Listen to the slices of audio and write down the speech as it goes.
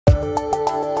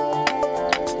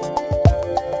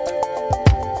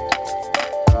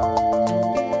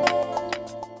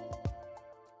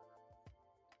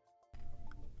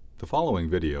following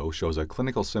video shows a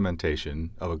clinical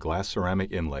cementation of a glass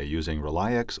ceramic inlay using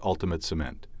RelyX Ultimate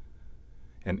Cement,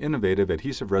 an innovative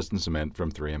adhesive resin cement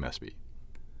from 3M ESPE.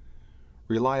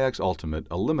 RelyX Ultimate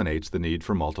eliminates the need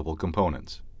for multiple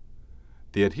components.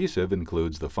 The adhesive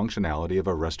includes the functionality of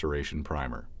a restoration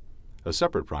primer. A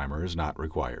separate primer is not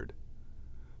required.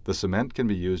 The cement can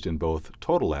be used in both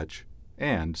total etch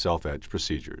and self-etch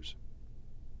procedures.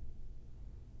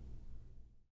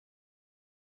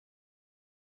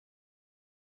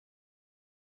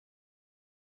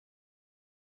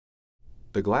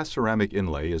 The glass ceramic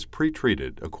inlay is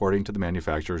pre-treated according to the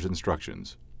manufacturer's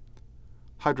instructions.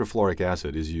 Hydrofluoric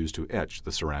acid is used to etch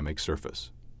the ceramic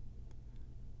surface.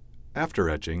 After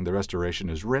etching, the restoration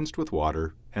is rinsed with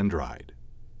water and dried.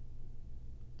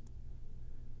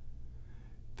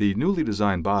 The newly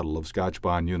designed bottle of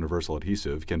Scotchbond Universal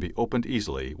Adhesive can be opened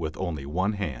easily with only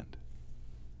one hand.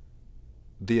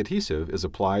 The adhesive is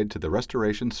applied to the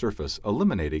restoration surface,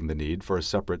 eliminating the need for a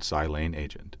separate silane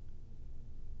agent.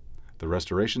 The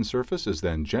restoration surface is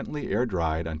then gently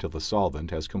air-dried until the solvent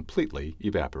has completely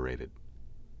evaporated.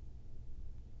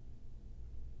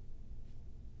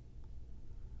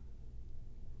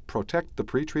 Protect the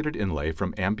pre-treated inlay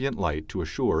from ambient light to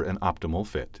assure an optimal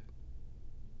fit.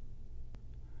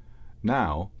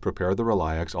 Now, prepare the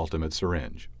RelyX Ultimate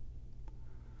syringe.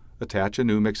 Attach a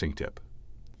new mixing tip.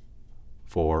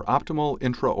 For optimal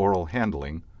intraoral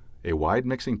handling, a wide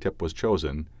mixing tip was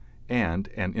chosen and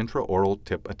an intraoral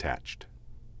tip attached.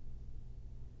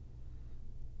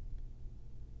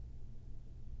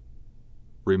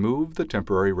 Remove the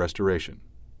temporary restoration.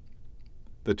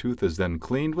 The tooth is then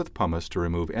cleaned with pumice to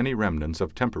remove any remnants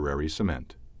of temporary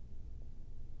cement.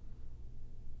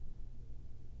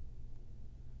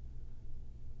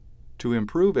 To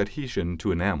improve adhesion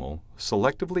to enamel,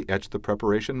 selectively etch the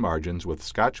preparation margins with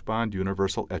Scotchbond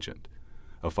Universal Etchant,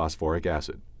 a phosphoric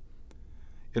acid.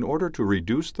 In order to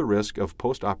reduce the risk of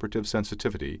postoperative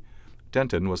sensitivity,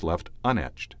 dentin was left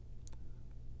unetched.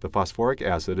 The phosphoric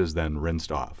acid is then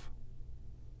rinsed off.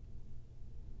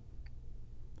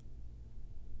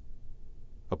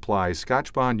 Apply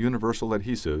Scotchbond Universal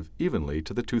Adhesive evenly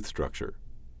to the tooth structure.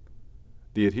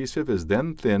 The adhesive is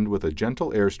then thinned with a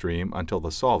gentle airstream until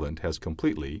the solvent has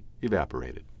completely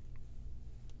evaporated.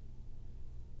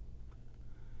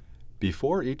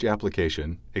 Before each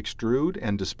application, extrude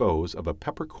and dispose of a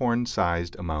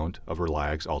peppercorn-sized amount of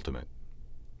RelyX Ultimate.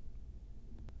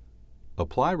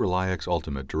 Apply RelyX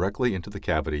Ultimate directly into the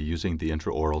cavity using the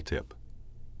intraoral tip.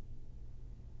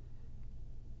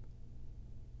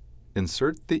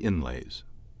 Insert the inlays.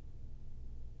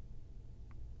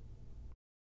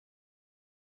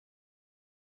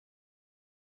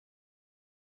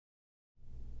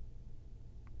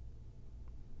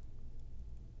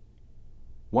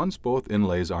 Once both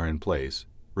inlays are in place,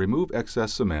 remove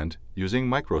excess cement using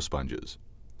microsponges.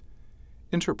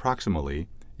 Interproximally,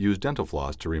 use dental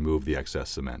floss to remove the excess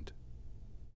cement.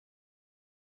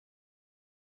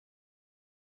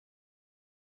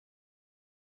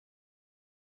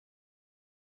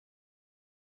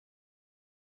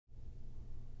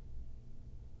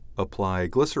 Apply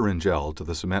glycerin gel to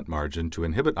the cement margin to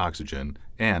inhibit oxygen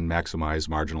and maximize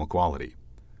marginal quality.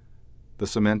 The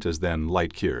cement is then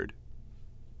light cured.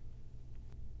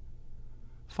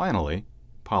 Finally,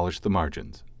 polish the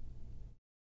margins.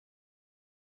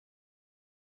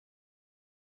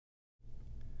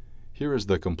 Here is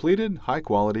the completed,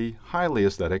 high-quality, highly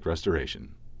aesthetic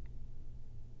restoration.